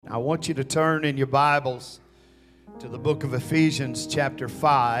I want you to turn in your Bibles to the book of Ephesians chapter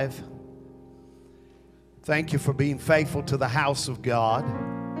 5. Thank you for being faithful to the house of God.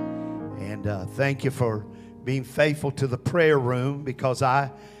 And thank you for being faithful to the prayer room, because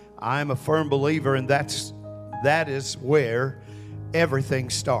I'm a firm believer, and that is where everything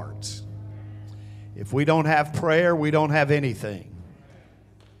starts. If we don't have prayer, we don't have anything.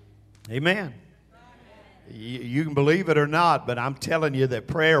 Amen. You can believe it or not, but I'm telling you that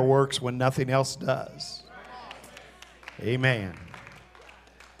prayer works when nothing else does. Amen.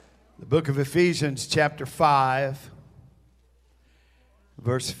 The book of Ephesians chapter 5,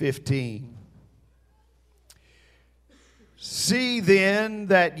 verse 15. See then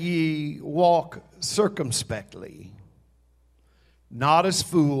that ye walk circumspectly, not as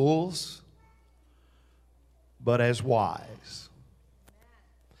fools, but as wise,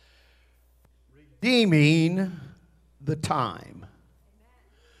 redeeming the time,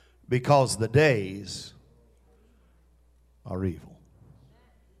 because the days are evil.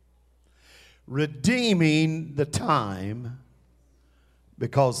 Redeeming the time,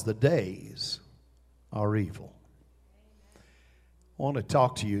 because the days are evil. I want to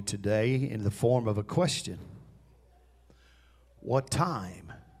talk to you today in the form of a question. What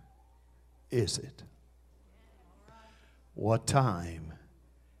time is it? What time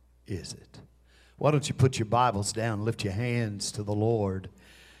is it? Why don't you put your Bibles down, lift your hands to the Lord.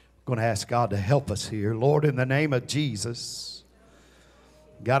 I'm going to ask God to help us here. Lord, in the name of Jesus,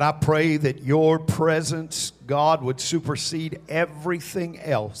 God, I pray that your presence, God, would supersede everything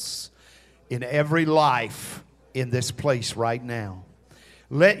else in every life in this place right now.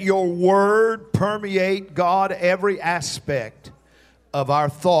 Let your word permeate, God, every aspect of our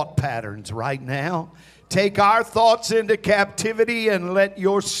thought patterns right now. Take our thoughts into captivity and let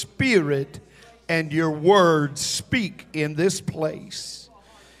your spirit and your word speak in this place.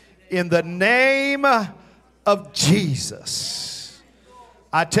 In the name of Jesus,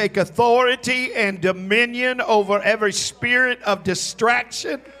 I take authority and dominion over every spirit of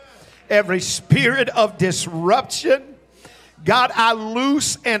distraction, every spirit of disruption. God, I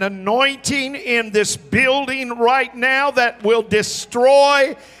loose an anointing in this building right now that will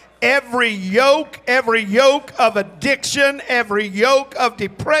destroy every yoke of addiction, every yoke of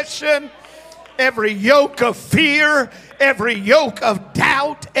depression, every yoke of fear, every yoke of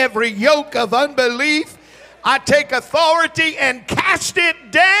doubt, every yoke of unbelief. I take authority and cast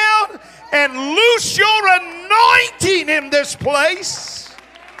it down and loose your anointing in this place.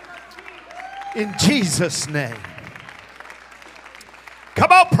 In Jesus' name.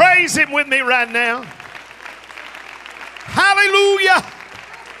 Come on, praise him with me right now. Hallelujah.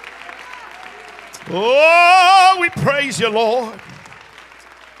 Oh, we praise you, Lord.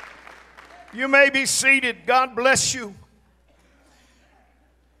 You may be seated. God bless you.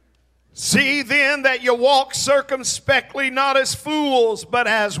 See then that you walk circumspectly, not as fools, but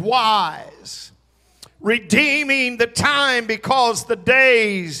as wise, redeeming the time, because the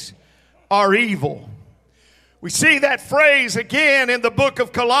days are evil. We see that phrase again in the book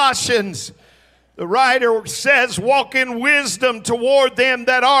of Colossians. The writer says, walk in wisdom toward them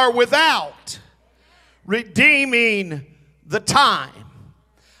that are without, redeeming the time.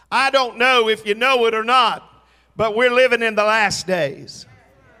 I don't know if you know it or not, but we're living in the last days.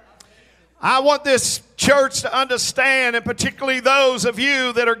 I want this church to understand, and particularly those of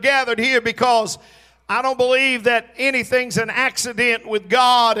you that are gathered here, because I don't believe that anything's an accident with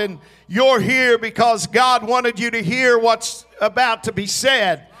God, and you're here because God wanted you to hear what's about to be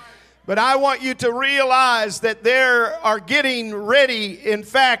said. But I want you to realize that there are getting ready, in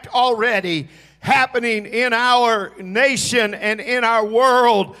fact, already happening in our nation and in our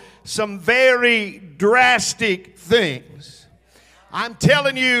world, some very drastic things. I'm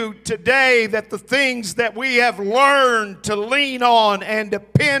telling you today that the things that we have learned to lean on and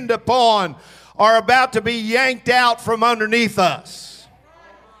depend upon are about to be yanked out from underneath us.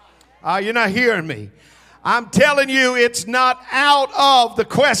 You're not hearing me. I'm telling you, it's not out of the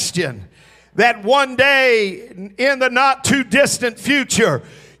question that one day in the not too distant future,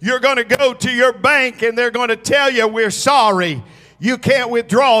 you're going to go to your bank and they're going to tell you, we're sorry, you can't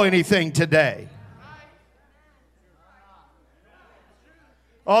withdraw anything today.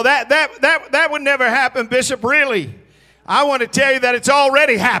 Oh, that would never happen, Bishop, really. I want to tell you that it's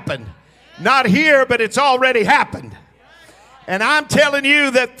already happened. Not here, but it's already happened. And I'm telling you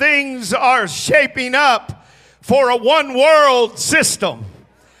that things are shaping up for a one world system,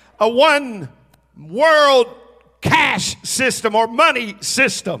 a one world cash system or money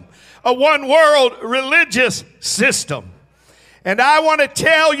system, a one world religious system. And I want to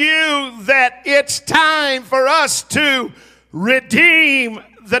tell you that it's time for us to redeem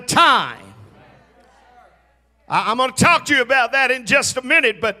the time. I'm going to talk to you about that in just a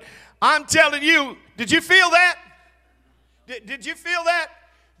minute, but I'm telling you, did you feel that? Did you feel that?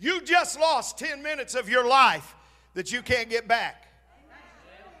 You just lost 10 minutes of your life that you can't get back.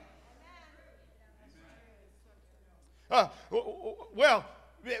 Well,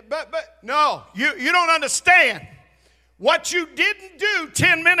 but no, you don't understand. What you didn't do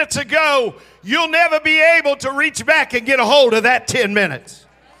 10 minutes ago, you'll never be able to reach back and get a hold of that 10 minutes.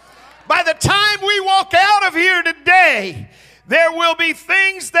 By the time we walk out of here today, there will be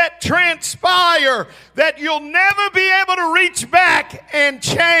things that transpire that you'll never be able to reach back and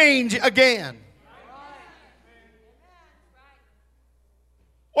change again.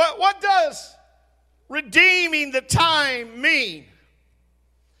 What does redeeming the time mean?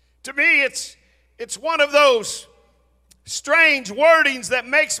 To me, it's one of those strange wordings that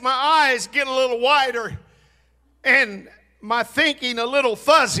makes my eyes get a little wider and my thinking a little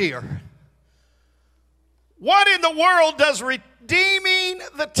fuzzier. What in the world does redeeming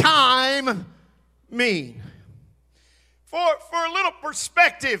the time mean? For a little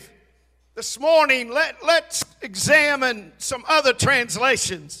perspective this morning, let's examine some other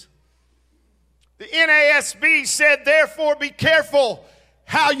translations. The NASB said, "Therefore be careful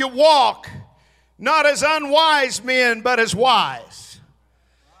how you walk, not as unwise men, but as wise,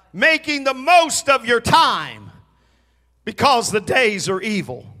 making the most of your time, because the days are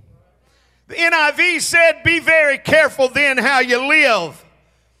evil." The NIV said, "Be very careful then how you live,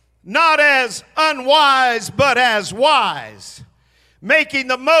 not as unwise, but as wise, making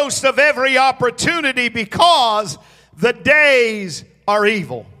the most of every opportunity, because the days are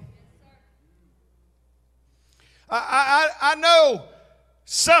evil." I know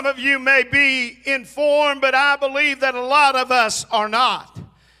some of you may be informed, but I believe that a lot of us are not.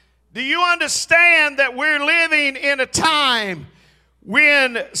 Do you understand that we're living in a time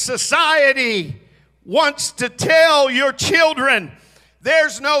when society wants to tell your children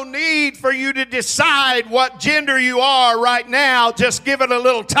there's no need for you to decide what gender you are right now, just give it a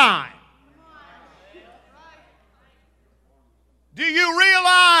little time? Do you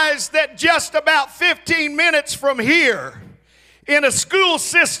realize that just about 15 minutes from here, in a school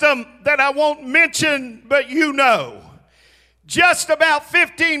system that I won't mention, but you know, just about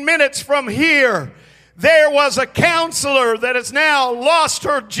 15 minutes from here, there was a counselor that has now lost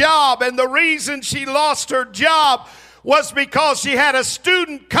her job, and the reason she lost her job was because she had a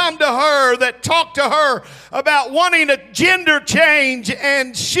student come to her that talked to her about wanting a gender change,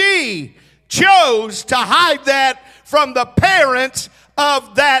 and she chose to hide that from the parents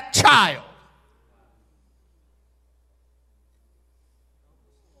of that child.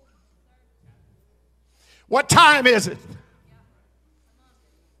 What time is it?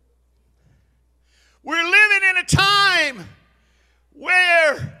 We're living in a time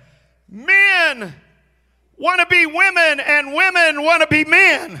where men want to be women and women want to be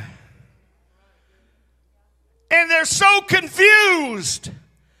men. And they're so confused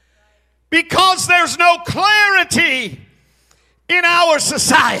because there's no clarity in our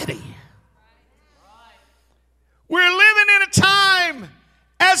society. We're living in a time,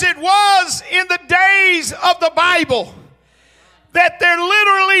 as it was in the days of the Bible, that they're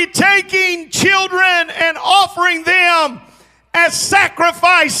literally taking children and offering them as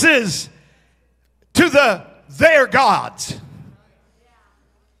sacrifices to their gods.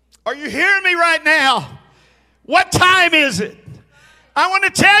 Are you hearing me right now? What time is it? I want to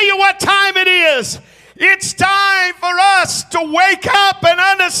tell you what time it is. It's time for us to wake up and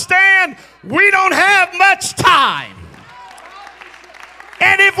understand we don't have much time.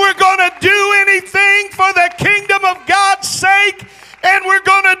 And if we're going to do anything for the kingdom of God's sake, and we're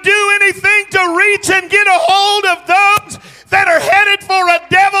going to do anything to reach and get a hold of those that are headed for a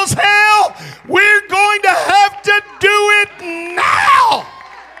devil's hell, we're going to have to do it now.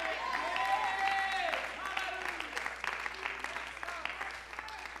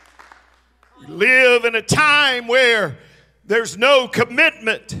 We live in a time where there's no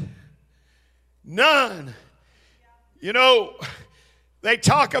commitment. None. You know, they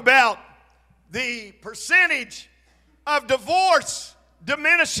talk about the percentage of divorce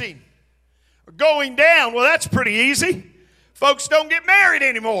diminishing or going down. Well, that's pretty easy. Folks don't get married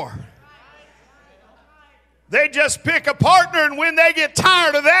anymore. They just pick a partner, and when they get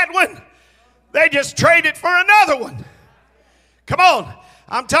tired of that one, they just trade it for another one. Come on.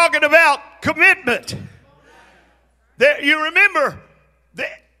 I'm talking about commitment. You remember,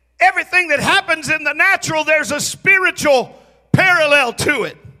 everything that happens in the natural, there's a spiritual parallel to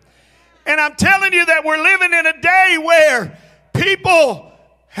it. And I'm telling you that we're living in a day where people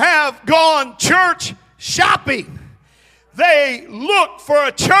have gone church shopping. They look for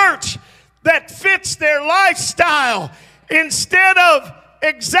a church that fits their lifestyle instead of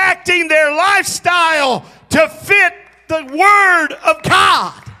exacting their lifestyle to fit the Word of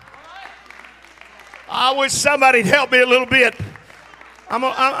God. I wish somebody'd help me a little bit.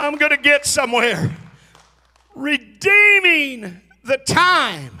 I'm going to get somewhere. Redeeming the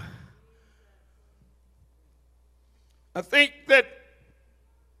time. I think that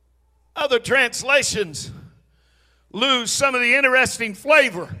other translations lose some of the interesting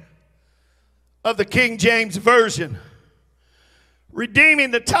flavor of the King James Version.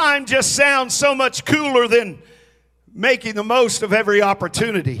 Redeeming the time just sounds so much cooler than making the most of every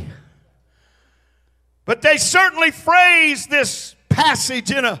opportunity. But they certainly phrase this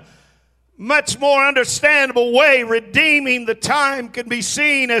passage in a much more understandable way. Redeeming the time can be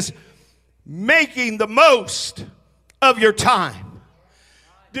seen as making the most of your time.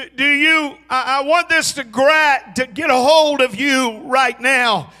 I want this to get a hold of you right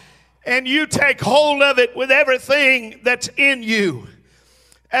now, and you take hold of it with everything that's in you.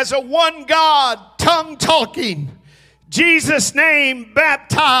 As a one God, tongue-talking, Jesus' name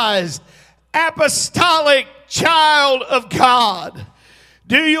baptized, apostolic child of God.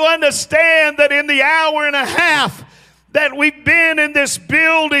 Do you understand that in the hour and a half that we've been in this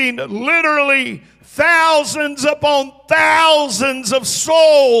building, literally thousands upon thousands of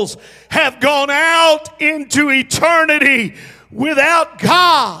souls have gone out into eternity without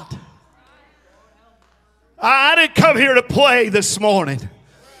God? I didn't come here to play this morning.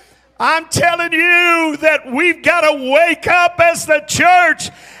 I'm telling you that we've got to wake up as the church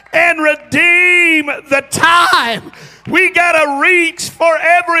and redeem the time. We got to reach for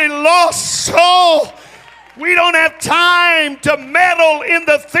every lost soul. We don't have time to meddle in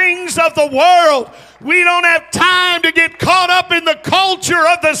the things of the world. We don't have time to get caught up in the culture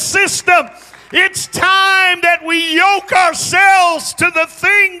of the system. It's time that we yoke ourselves to the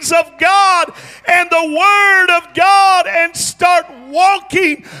things of God and the Word of God and start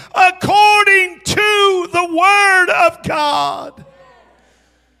walking according to the Word of God.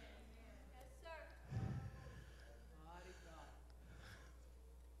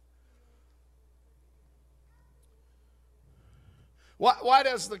 Why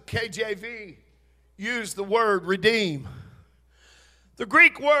does the KJV use the word redeem? The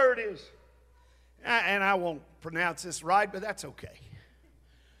Greek word is, and I won't pronounce this right, but that's okay,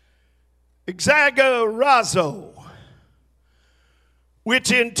 exagorazo,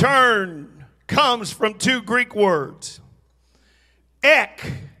 which in turn comes from two Greek words.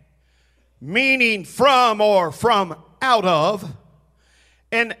 Ek, meaning from or from out of,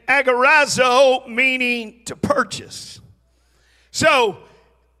 and agorazo, meaning to purchase. So,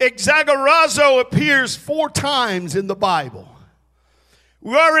 exagorazo appears 4 times in the Bible.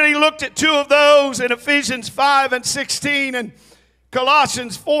 We already looked at 2 of those in Ephesians 5 and 16 and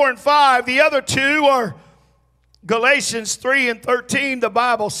Colossians 4 and 5. The other 2 are Galatians 3 and 13. The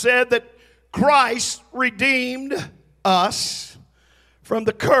Bible said that Christ redeemed us from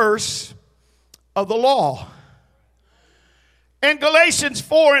the curse of the law. And Galatians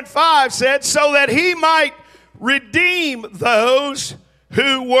 4 and 5 said, so that he might redeem those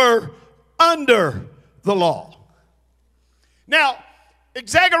who were under the law. Now,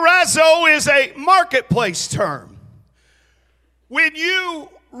 exagorazo is a marketplace term. When you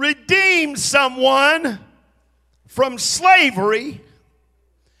redeem someone from slavery,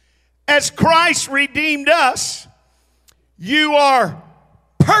 as Christ redeemed us, you are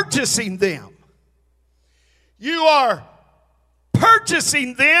purchasing them. You are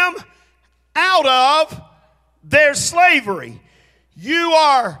purchasing them out of their slavery. You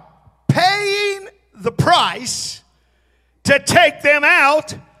are paying the price to take them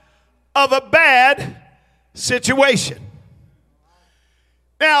out of a bad situation.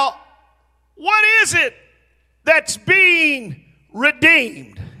 Now, what is it that's being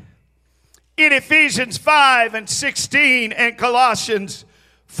redeemed in Ephesians 5 and 16 and Colossians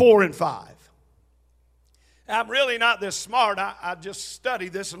 4 and 5? I'm really not this smart. I just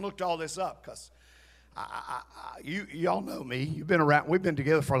studied this and looked all this up because y'all know me. You've been around. We've been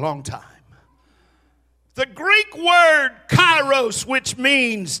together for a long time. The Greek word kairos, which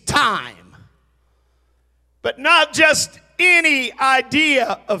means time, but not just any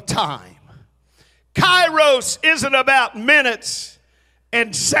idea of time. Kairos isn't about minutes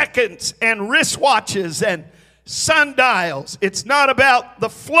and seconds and wristwatches and sundials. It's not about the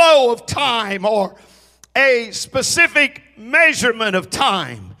flow of time or a specific measurement of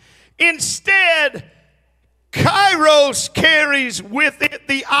time. Instead, kairos carries with it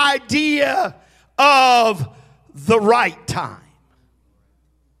the idea of the right time.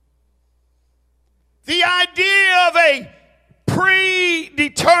 The idea of a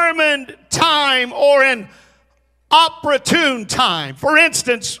predetermined time or an opportune time. For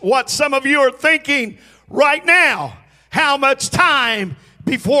instance, what some of you are thinking right now, how much time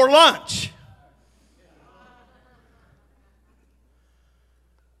before lunch?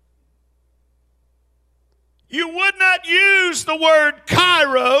 You would not use the word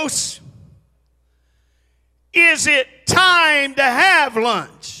kairos. Is it time to have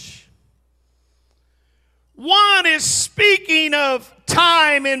lunch? One is speaking of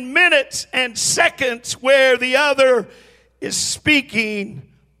time in minutes and seconds, where the other is speaking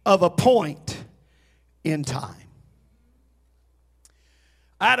of a point in time.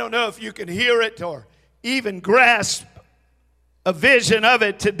 I don't know if you can hear it or even grasp a vision of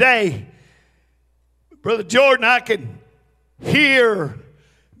it today. Brother Jordan, I can hear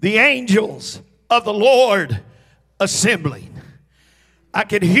the angels of the Lord assembling. I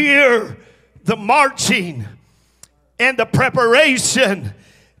can hear the marching and the preparation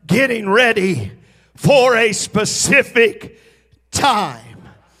getting ready for a specific time.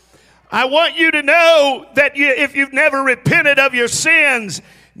 I want you to know that if you've never repented of your sins,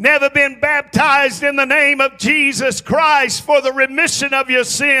 never been baptized in the name of Jesus Christ for the remission of your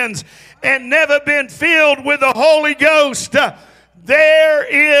sins, and never been filled with the Holy Ghost, there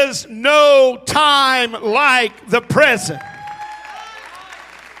is no time like the present.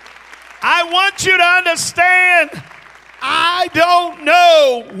 I want you to understand, I don't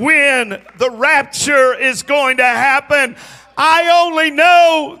know when the rapture is going to happen. I only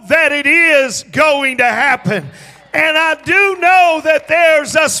know that it is going to happen. And I do know that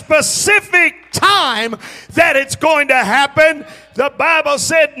there's a specific time that it's going to happen. The Bible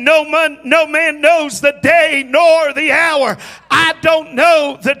said no man knows the day nor the hour. I don't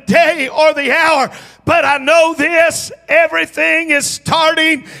know the day or the hour, but I know this: everything is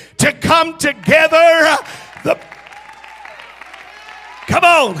starting to come together. Come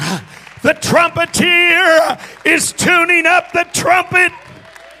on. The trumpeter is tuning up the trumpet.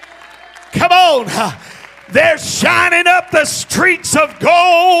 Come on. They're shining up the streets of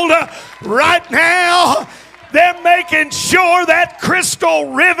gold right now. They're making sure that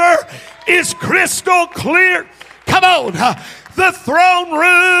crystal river is crystal clear. Come on. The throne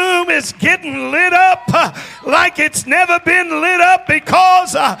room is getting lit up like it's never been lit up,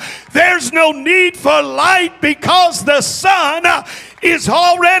 because there's no need for light, because the sun is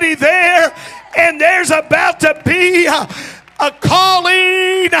already there, and there's about to be a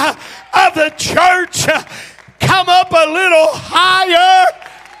calling of the church. Come up a little higher.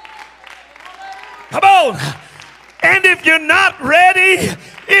 Come on. And if you're not ready,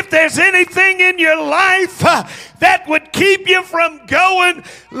 if there's anything in your life that would keep you from going,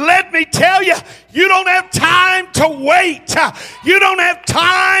 let me tell you, you don't have time to wait. You don't have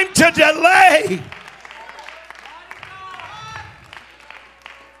time to delay.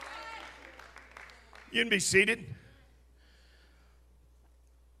 You can be seated.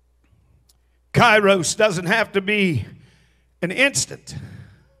 Kairos doesn't have to be an instant.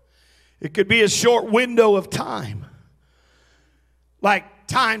 It could be a short window of time, like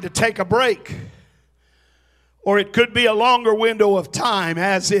time to take a break. Or it could be a longer window of time,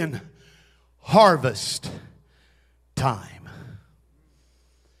 as in harvest time.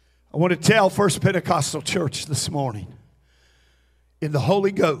 I want to tell First Pentecostal Church this morning, in the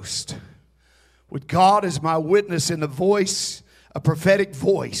Holy Ghost, with God as my witness in the voice, a prophetic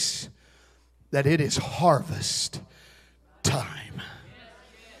voice, that it is harvest time.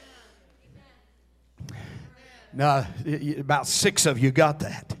 Now, about 6 of you got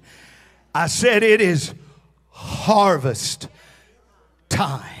that. I said it is harvest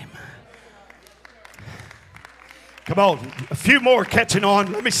time. Come on, a few more catching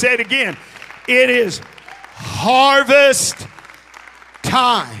on. Let me say it again. It is harvest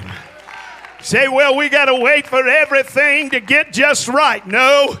time. Say, well, we got to wait for everything to get just right.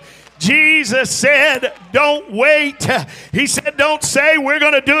 No. Jesus said, don't wait. He said, don't say we're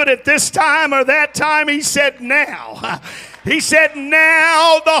going to do it at this time or that time. He said, now. He said,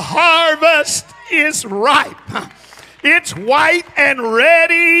 now the harvest is ripe. It's white and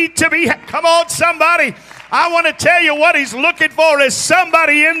ready to be. Come on, somebody. I want to tell you what he's looking for is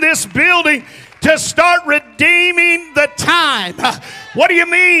somebody in this building to start redeeming the time. What do you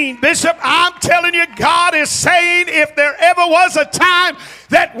mean, Bishop? I'm telling you, God is saying if there ever was a time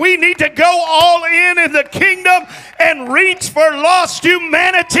that we need to go all in the kingdom and reach for lost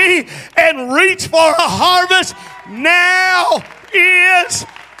humanity and reach for a harvest, now is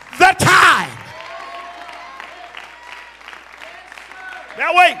the time.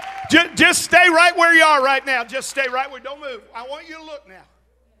 Now wait, just stay right where you are right now. Just stay right where, don't move. I want you to look now.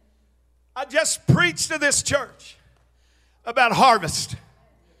 I just preached to this church about harvest.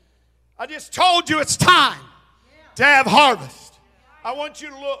 I just told you it's time to have harvest. I want you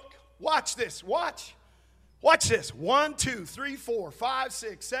to look. Watch this. Watch this. 1, 2, 3, 4, 5,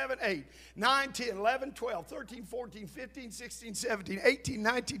 6, 7, 8, 9, 10, 11, 12, 13, 14, 15, 16, 17, 18,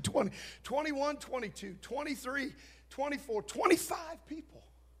 19, 20, 21, 22, 23, 24, 25 people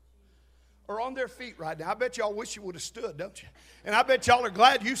are on their feet right now. I bet y'all wish you would have stood, don't you? And I bet y'all are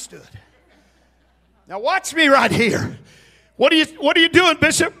glad you stood. Now watch me right here. What are you doing,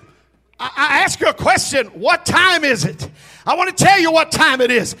 Bishop? I ask you a question. What time is it? I want to tell you what time it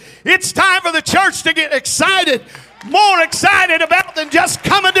is. It's time for the church to get excited, more excited about than just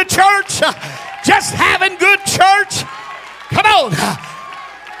coming to church, just having good church. Come on.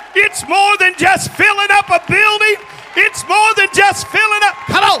 It's more than just filling up a building. It's more than just filling up.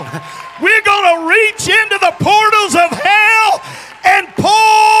 Come on. We're going to reach into the portals of hell and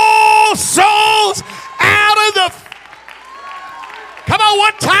pull souls out of the... Come on,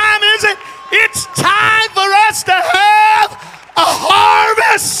 what time is it? It's time for us to have a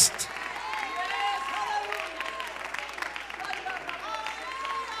harvest.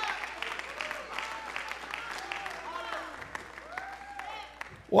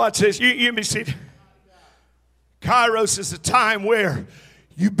 Watch this. You may see. Kairos is a time where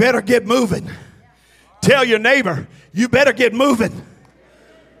you better get moving. Tell your neighbor, you better get moving.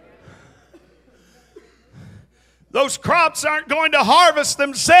 Those crops aren't going to harvest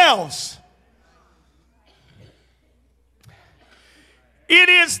themselves. It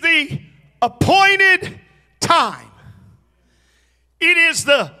is the appointed time. It is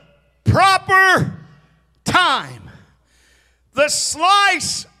the proper time. The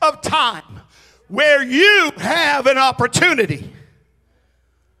slice of time where you have an opportunity.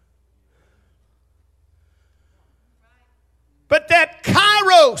 But that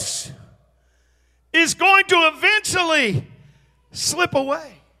kairos is going to eventually slip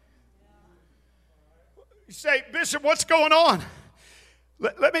away. You say, Bishop, what's going on?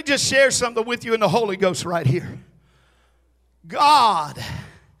 Let me just share something with you in the Holy Ghost right here. God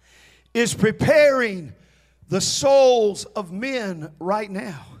is preparing the souls of men right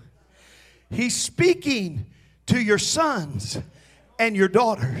now. He's speaking to your sons and your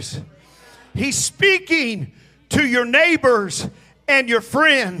daughters. He's speaking to your neighbors and your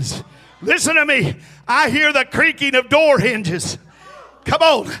friends. Listen to me. I hear the creaking of door hinges. Come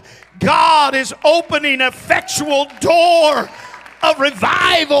on. God is opening an effectual door of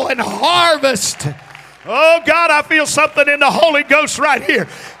revival and harvest. Oh, God, I feel something in the Holy Ghost right here.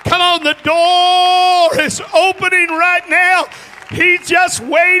 Come on, the door is opening right now. He's just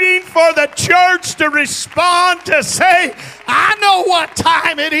waiting for the church to respond to say, I know what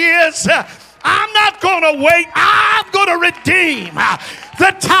time it is. I'm not going to wait. I'm going to redeem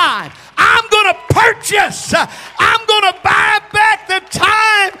the time. I'm going to purchase. I'm going to buy back the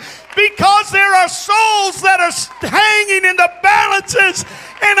time because there are souls that are hanging in the balances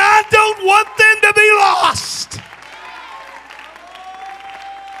and I don't want them to be lost.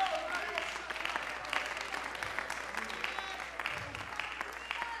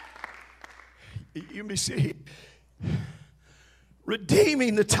 You may see,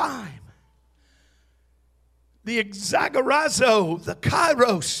 redeeming the time. The exagorizo, the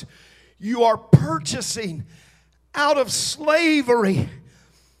kairos, you are purchasing out of slavery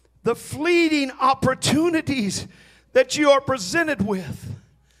the fleeting opportunities that you are presented with.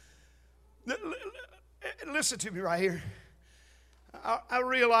 Listen to me right here. I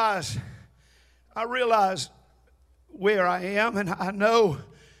realize where I am, and I know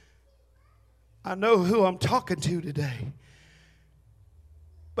who I'm talking to today.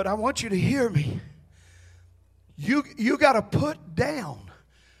 But I want you to hear me. You got to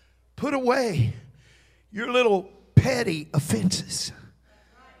put away your little petty offenses.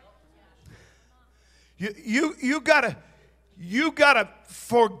 You gotta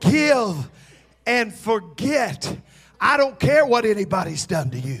forgive and forget. I don't care what anybody's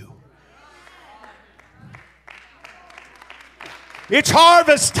done to you. It's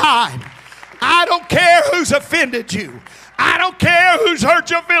harvest time. I don't care who's offended you. I don't care who's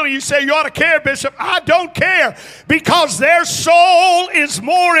hurt your feelings. You say you ought to care, Bishop. I don't care, because their soul is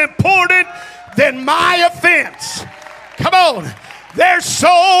more important than my offense. Come on. Their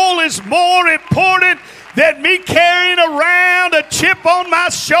soul is more important than me carrying around a chip on my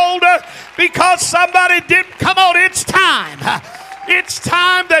shoulder because somebody didn't. Come on, it's time. It's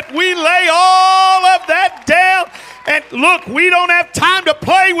time that we lay all of that down. And look, we don't have time to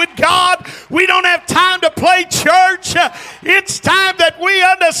play with God. We don't have time to play church. It's time that we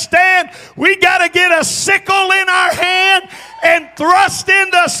understand we got to get a sickle in our hand and thrust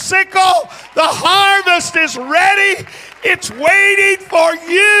in the sickle. The harvest is ready. waiting for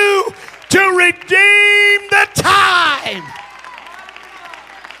you to redeem the time.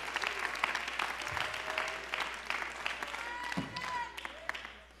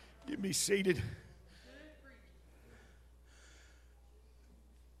 You be seated.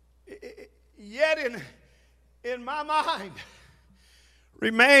 Yet in my mind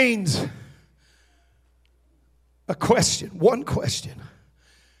remains a question, one question.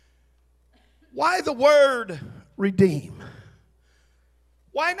 Why the word redeem?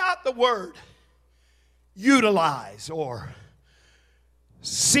 Why not the word utilize or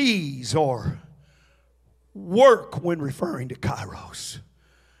seize or work when referring to kairos?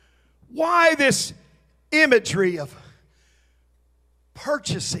 Why this imagery of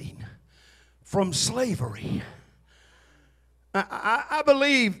purchasing from slavery? I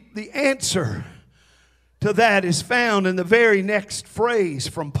believe the answer to that is found in the very next phrase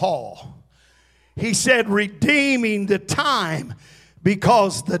from Paul. He said, redeeming the time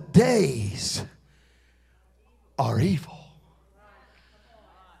because the days are evil.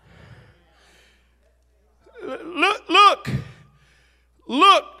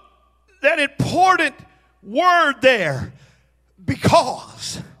 Look, that important word there,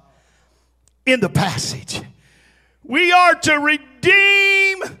 because, in the passage. We are to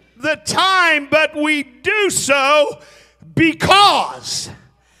redeem the time, but we do so because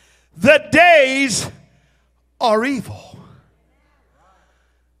the days are evil.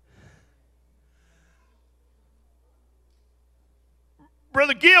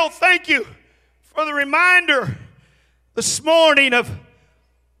 Brother Gill, thank you for the reminder this morning of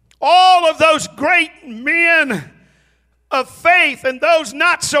all of those great men of faith and those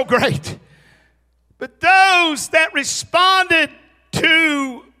not so great. But those that responded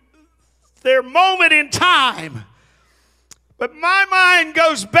to their moment in time. But my mind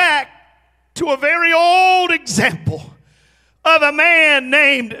goes back to a very old example of a man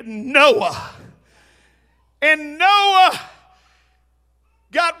named Noah. And Noah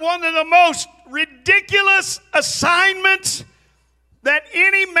got one of the most ridiculous assignments that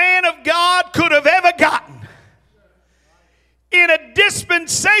any man of God could have ever gotten. In a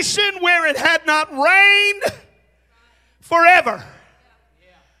dispensation where it had not rained forever.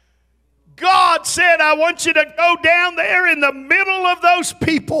 God said, I want you to go down there in the middle of those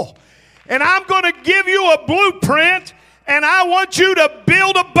people, and I'm going to give you a blueprint, and I want you to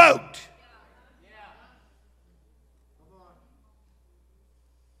build a boat.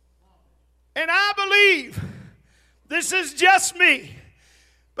 And I believe, this is just me,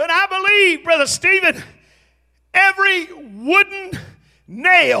 but I believe, Brother Stephen, every wooden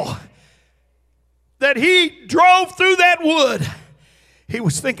nail that he drove through that wood, he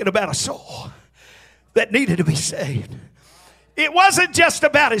was thinking about a soul that needed to be saved. It wasn't just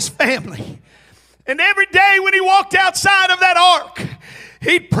about his family. And every day when he walked outside of that ark,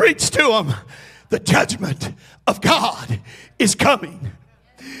 he'd preach to them, the judgment of God is coming.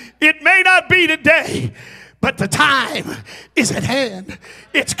 It may not be today, but the time is at hand.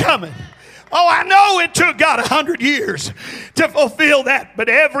 It's coming. Oh, I know it took God 100 years to fulfill that, but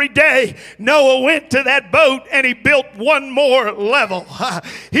every day Noah went to that boat and he built one more level.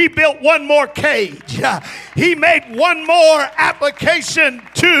 He built one more cage. He made one more application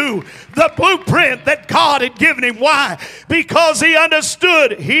to the blueprint that God had given him. Why? Because he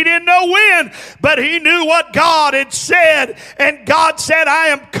understood. He didn't know when, but he knew what God had said. And God said, I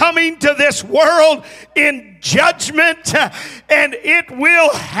am coming to this world in judgment, and it will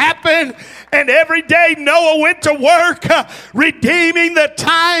happen. And every day Noah went to work redeeming the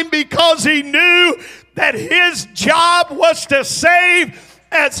time, because he knew that his job was to save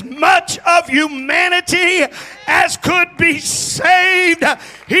as much of humanity as could be saved.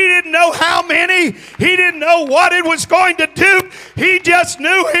 He didn't know how many. He didn't know what it was going to do. He just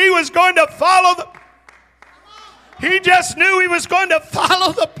knew he was going to follow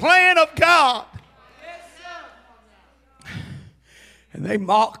the plan of God. And they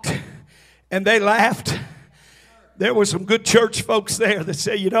mocked and they laughed. There were some good church folks there that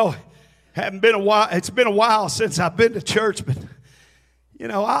say, it's been a while since I've been to church, but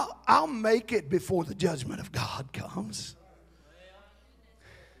I'll make it before the judgment of God comes.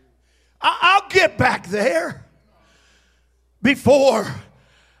 I'll get back there before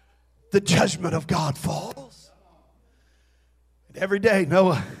the judgment of God falls. And every day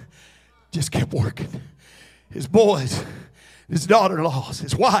Noah just kept working. His boys, his daughter-in-laws,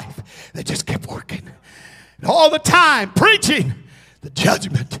 his wife, they just kept working. And all the time preaching the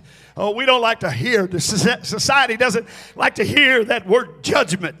judgment. Oh, we don't like to hear, the society doesn't like to hear that word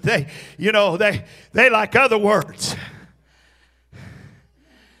judgment. They like other words.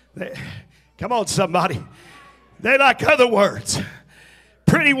 Come on, somebody. They like other words.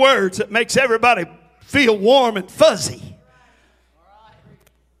 Pretty words that makes everybody feel warm and fuzzy.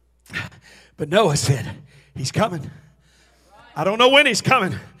 But Noah said, he's coming. I don't know when he's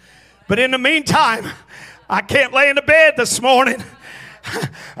coming. But in the meantime, I can't lay in the bed this morning.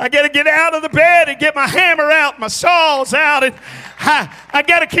 I got to get out of the bed and get my hammer out, my saws out, and I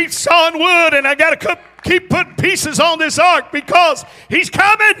got to keep sawing wood, and I got to keep putting pieces on this ark because he's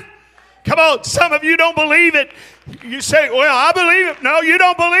coming. Come on, some of you don't believe it. You say, well, I believe it. No, you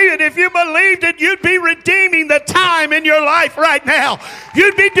don't believe it. If you believed it, you'd be redeeming the time in your life right now.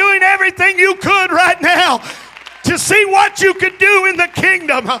 You'd be doing everything you could right now to see what you could do in the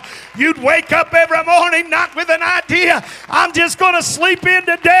kingdom. You'd wake up every morning not with an idea, I'm just going to sleep in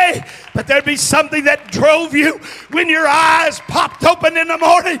today. But there'd be something that drove you when your eyes popped open in the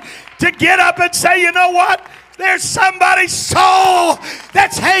morning to get up and say, you know what? There's somebody's soul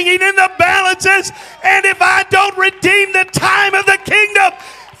that's hanging in the balances. And if I don't redeem the time of the kingdom,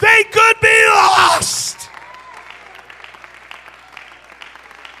 they could be lost.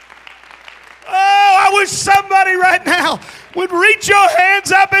 Oh, I wish somebody right now would reach your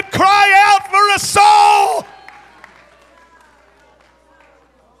hands up and cry out for a soul.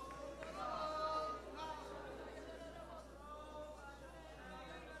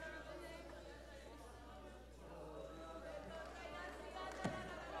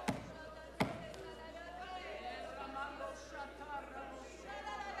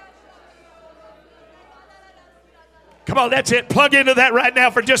 Come on, that's it. Plug into that right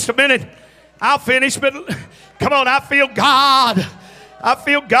now for just a minute. I'll finish, but come on, I feel God. I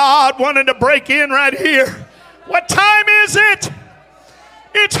feel God wanting to break in right here. What time is it?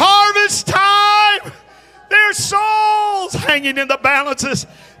 It's harvest time. There's souls hanging in the balances.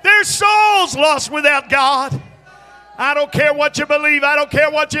 There's souls lost without God. I don't care what you believe. I don't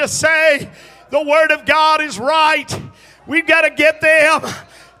care what you say. The Word of God is right. We've got to get them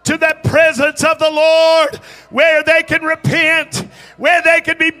to the presence of the Lord where they can repent, where they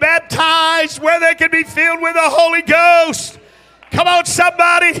can be baptized, where they can be filled with the Holy Ghost. Come on,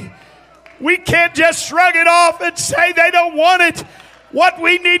 somebody. We can't just shrug it off and say they don't want it. What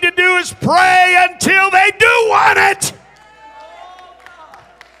we need to do is pray until they do want it.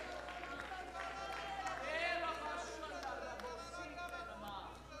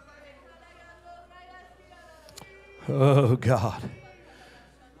 Oh, God.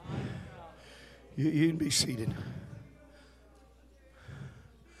 You can be seated.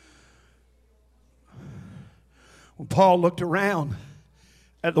 When Paul looked around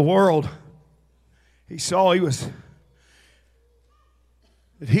at the world, he saw that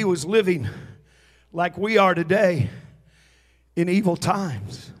he was living like we are today in evil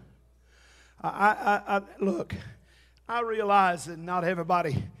times. Look, I realize that not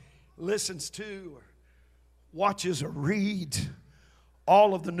everybody listens to or watches or reads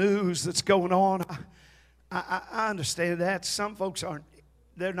all of the news that's going on. I understand that. Some folks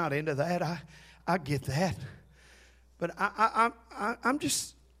they're not into that. I get that. But I'm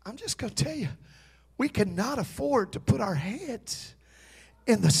just going to tell you, we cannot afford to put our heads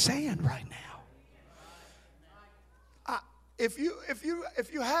in the sand right now. If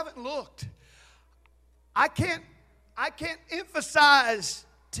you haven't looked, I can't emphasize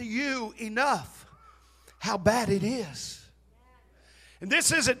to you enough how bad it is. And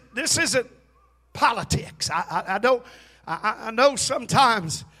this isn't politics. I know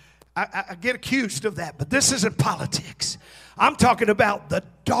sometimes I get accused of that, but this isn't politics. I'm talking about the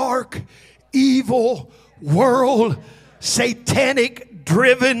dark, evil world, satanic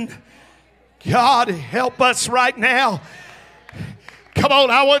driven. God help us right now. Come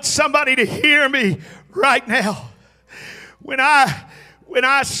on, I want somebody to hear me right now. When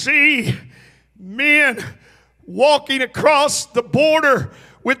I see men walking across the border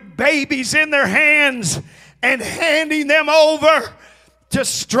with babies in their hands and handing them over to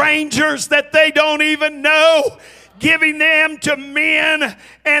strangers that they don't even know, giving them to men,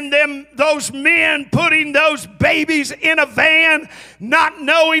 and those men putting those babies in a van, not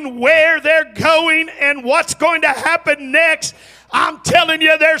knowing where they're going and what's going to happen next. I'm telling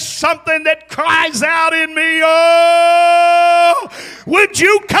you, there's something that cries out in me. Oh, would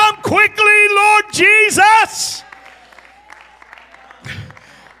you come quickly, Lord Jesus?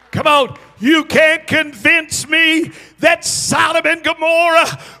 Come on, you can't convince me that Sodom and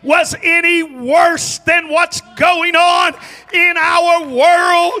Gomorrah was any worse than what's going on in our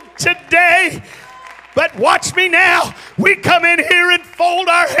world today. But watch me now. We come in here and fold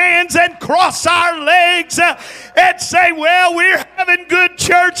our hands and cross our legs and say, well, we're having good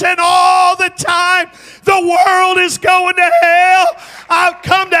church, and all the time the world is going to hell. I've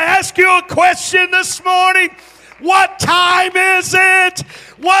come to ask you a question this morning. What time is it?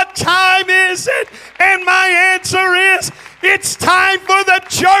 What time is it? And my answer is, it's time for the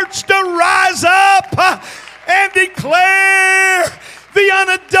church to rise up and declare the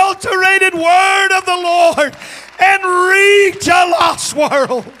unadulterated word of the Lord and reach a lost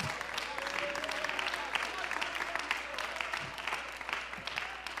world.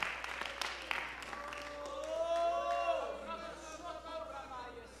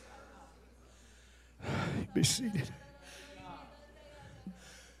 Be seated.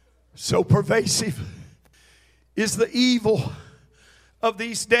 So pervasive is the evil of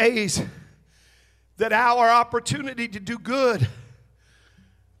these days that our opportunity to do good,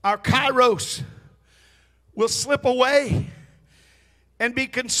 our kairos, will slip away and be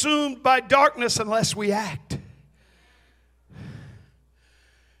consumed by darkness unless we act.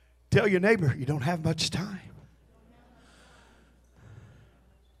 Tell your neighbor, you don't have much time.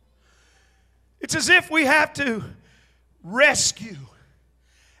 It's as if we have to rescue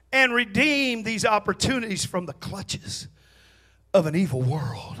and redeem these opportunities from the clutches of an evil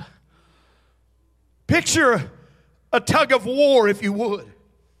world. Picture a tug of war, if you would,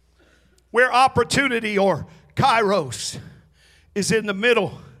 where opportunity or kairos is in the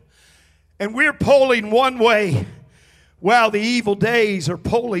middle, and we're pulling one way while the evil days are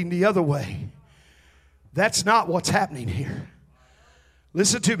pulling the other way. That's not what's happening here.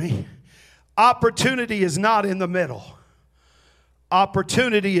 Listen to me. Opportunity is not in the middle.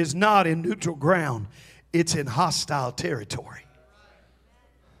 Opportunity is not in neutral ground. It's in hostile territory.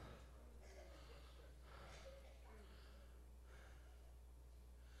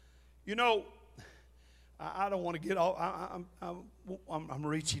 You know, I don't want to get off. I'm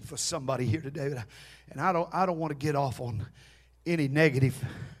reaching for somebody here today, and I don't want to get off on any negative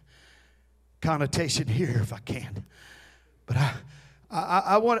connotation here if I can. But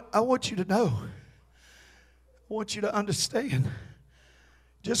I want you to know. I want you to understand.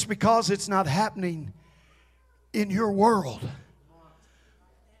 Just because it's not happening in your world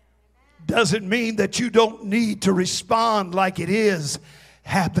doesn't mean that you don't need to respond like it is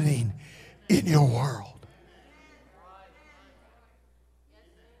happening in your world.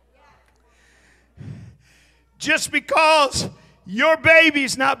 Just because your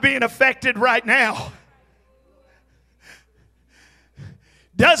baby's not being affected right now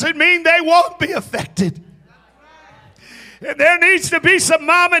doesn't mean they won't be affected. And there needs to be some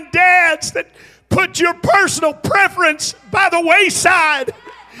mom and dads that put your personal preference by the wayside.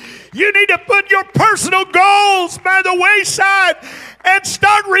 You need to put your personal goals by the wayside and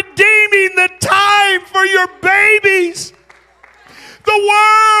start redeeming the time for your babies. The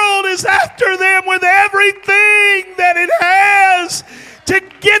world is after them with everything that it has to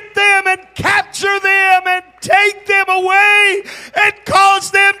get them and capture them and take them away and cause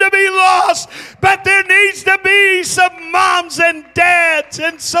them to be lost. But there needs to be some moms and dads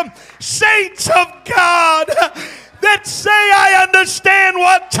and some saints of God that say, I understand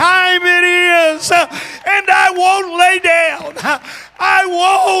what time it is, and I won't lay down. I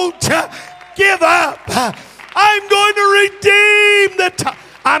won't give up. I'm going to redeem the time.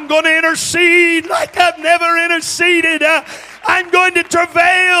 I'm going to intercede like I've never interceded. I'm going to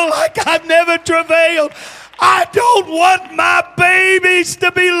travail like I've never travailed. I don't want my babies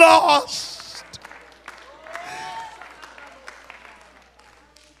to be lost.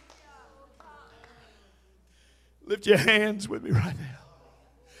 Lift your hands with me right now.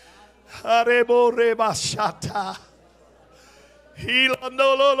 Harebo rebashata.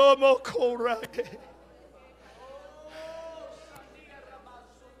 Hilandololo mokorake.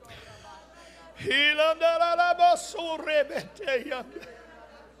 Hilandololo mosorebete yande.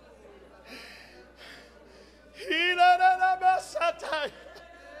 Hilandololo mosatai.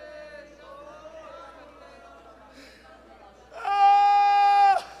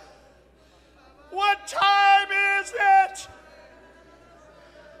 What time is it?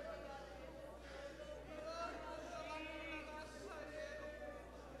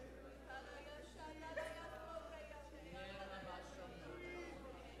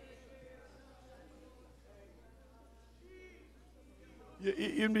 You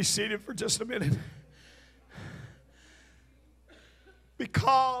can be seated for just a minute.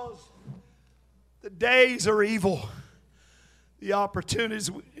 Because the days are evil. The opportunities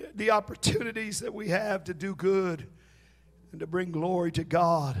that we have to do good and to bring glory to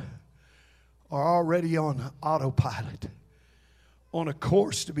God are already on autopilot, on a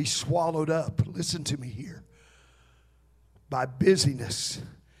course to be swallowed up. Listen to me here. By busyness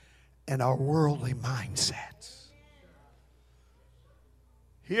and our worldly mindsets.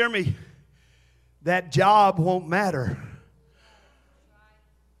 Hear me. That job won't matter.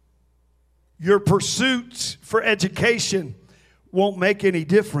 Your pursuits for education won't make any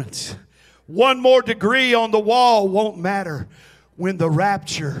difference. One more degree on the wall won't matter when the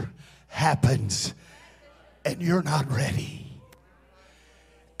rapture happens and you're not ready.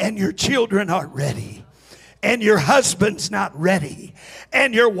 And your children aren't ready. And your husband's not ready.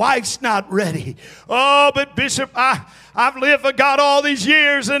 And your wife's not ready. Oh, but Bishop, I've lived for God all these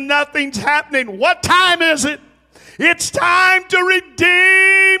years and nothing's happening. What time is it? It's time to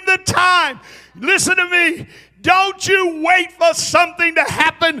redeem the time. Listen to me. Don't you wait for something to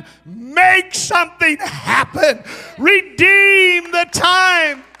happen. Make something happen. Redeem the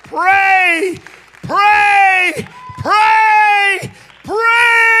time. Pray, pray, pray,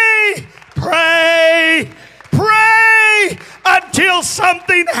 pray, pray, pray until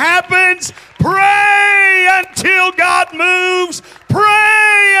something happens. Pray until God moves.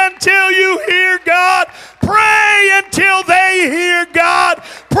 Pray until you hear God. Pray until they hear God.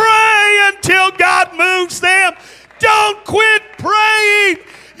 Pray until God moves them. Don't quit praying.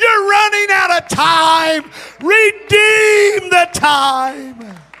 You're running out of time. Redeem the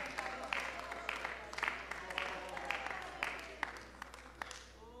time.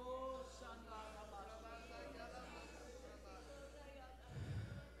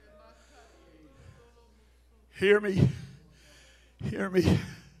 Hear me. Hear me.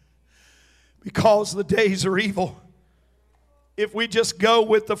 Because the days are evil. If we just go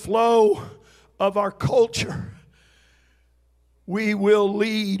with the flow of our culture, we will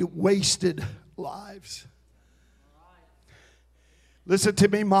lead wasted lives. Listen to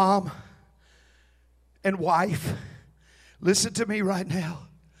me, mom and wife. Listen to me right now.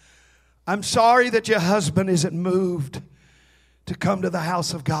 I'm sorry that your husband isn't moved to come to the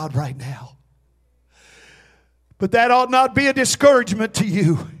house of God right now. But that ought not be a discouragement to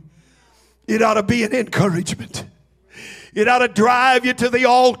you. It ought to be an encouragement. It ought to drive you to the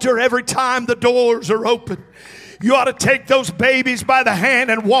altar every time the doors are open. You ought to take those babies by the hand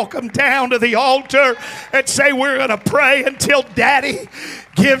and walk them down to the altar and say, we're going to pray until Daddy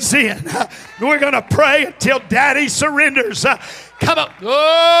gives in. We're going to pray until Daddy surrenders. Come on.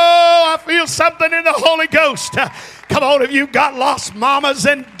 Oh, I feel something in the Holy Ghost. Come on, if you've got lost mamas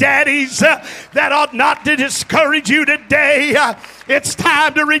and daddies, that ought not to discourage you today. It's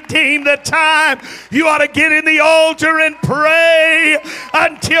time to redeem the time. You ought to get in the altar and pray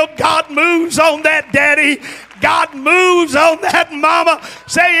until God moves on that daddy. God moves on that mama.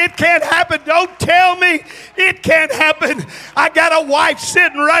 Say it can't happen. Don't tell me it can't happen. I got a wife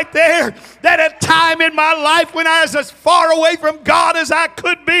sitting right there that at a time in my life when I was as far away from God as I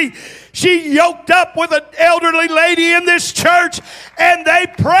could be, she yoked up with an elderly lady in this church and they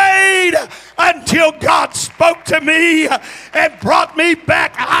prayed until God spoke to me and brought me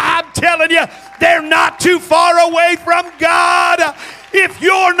back. I'm telling you, they're not too far away from God. If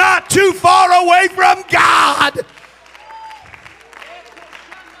you're not too far away from God.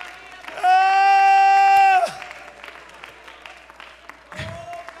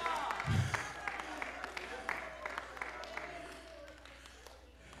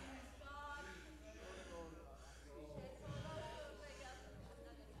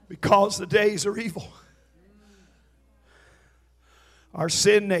 Because the days are evil. Our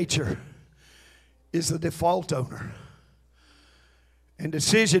sin nature is the default owner and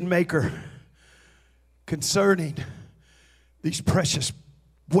decision maker concerning these precious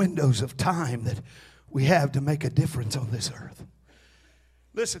windows of time that we have to make a difference on this earth.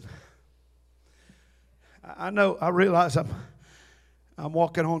 Listen, I realize I'm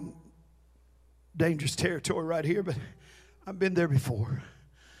walking on dangerous territory right here, but I've been there before.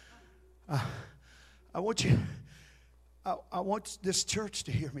 I want this church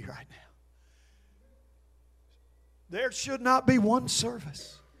to hear me right now. There should not be one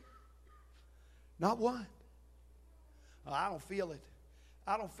service. Not one. Oh, I don't feel it.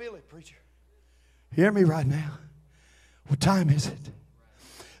 I don't feel it, preacher. Hear me right now. What time is it?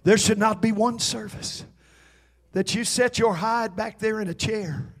 There should not be one service that you set your hide back there in a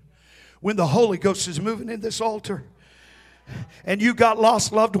chair when the Holy Ghost is moving in this altar. And you got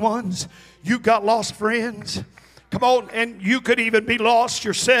lost loved ones. You got lost friends. Come on, and you could even be lost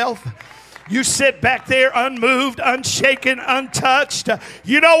yourself. You sit back there unmoved, unshaken, untouched.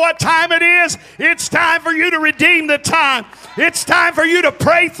 You know what time it is? It's time for you to redeem the time. It's time for you to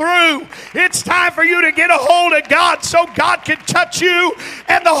pray through. It's time for you to get a hold of God so God can touch you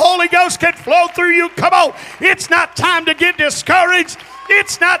and the Holy Ghost can flow through you. Come on. It's not time to get discouraged.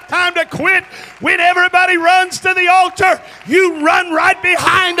 It's not time to quit. When everybody runs to the altar, you run right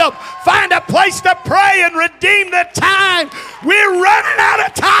behind them. Find a place to pray and redeem the time. We're running out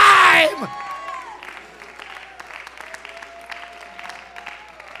of time.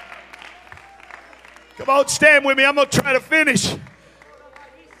 Come on, stand with me. I'm going to try to finish.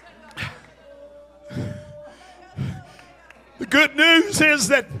 The good news is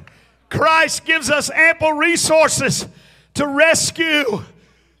that Christ gives us ample resources to rescue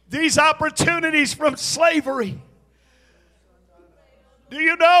these opportunities from slavery. Do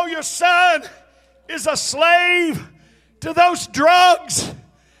you know your son is a slave to those drugs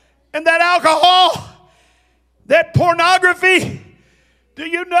and that alcohol, that pornography? Do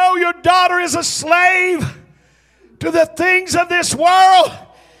you know your daughter is a slave to the things of this world?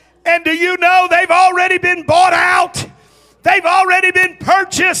 And do you know they've already been bought out? They've already been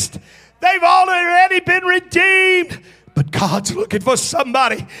purchased. They've already been redeemed. But God's looking for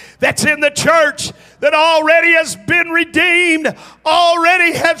somebody that's in the church that already has been redeemed,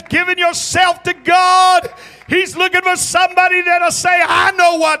 already has given yourself to God. He's looking for somebody that'll say, I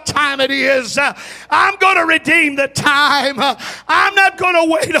know what time it is. I'm going to redeem the time. I'm not going to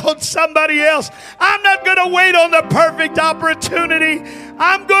wait on somebody else. I'm not going to wait on the perfect opportunity.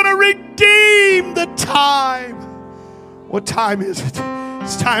 I'm going to redeem the time. What time is it?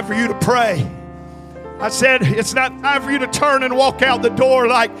 It's time for you to pray. I said it's not time for you to turn and walk out the door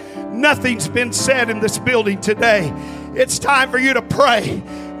like nothing's been said in this building today. It's time for you to pray.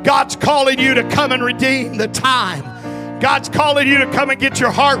 God's calling you to come and redeem the time. God's calling you to come and get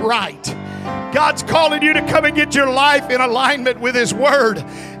your heart right. God's calling you to come and get your life in alignment with His Word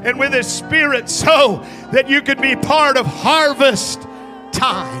and with His Spirit so that you can be part of harvest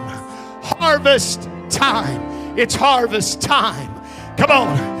time. Harvest time. It's harvest time. Come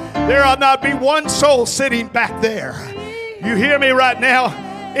on. There ought not be one soul sitting back there. You hear me right now?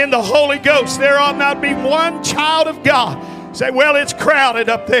 In the Holy Ghost, there ought not be one child of God. Say, well, it's crowded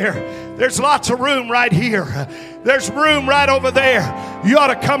up there. There's lots of room right here. There's room right over there. You ought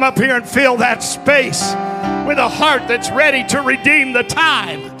to come up here and fill that space with a heart that's ready to redeem the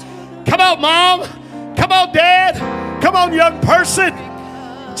time. Come on, Mom. Come on, Dad. Come on, young person.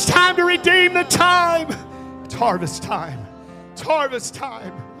 It's time to redeem the time. It's harvest time. It's harvest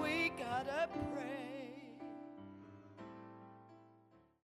time.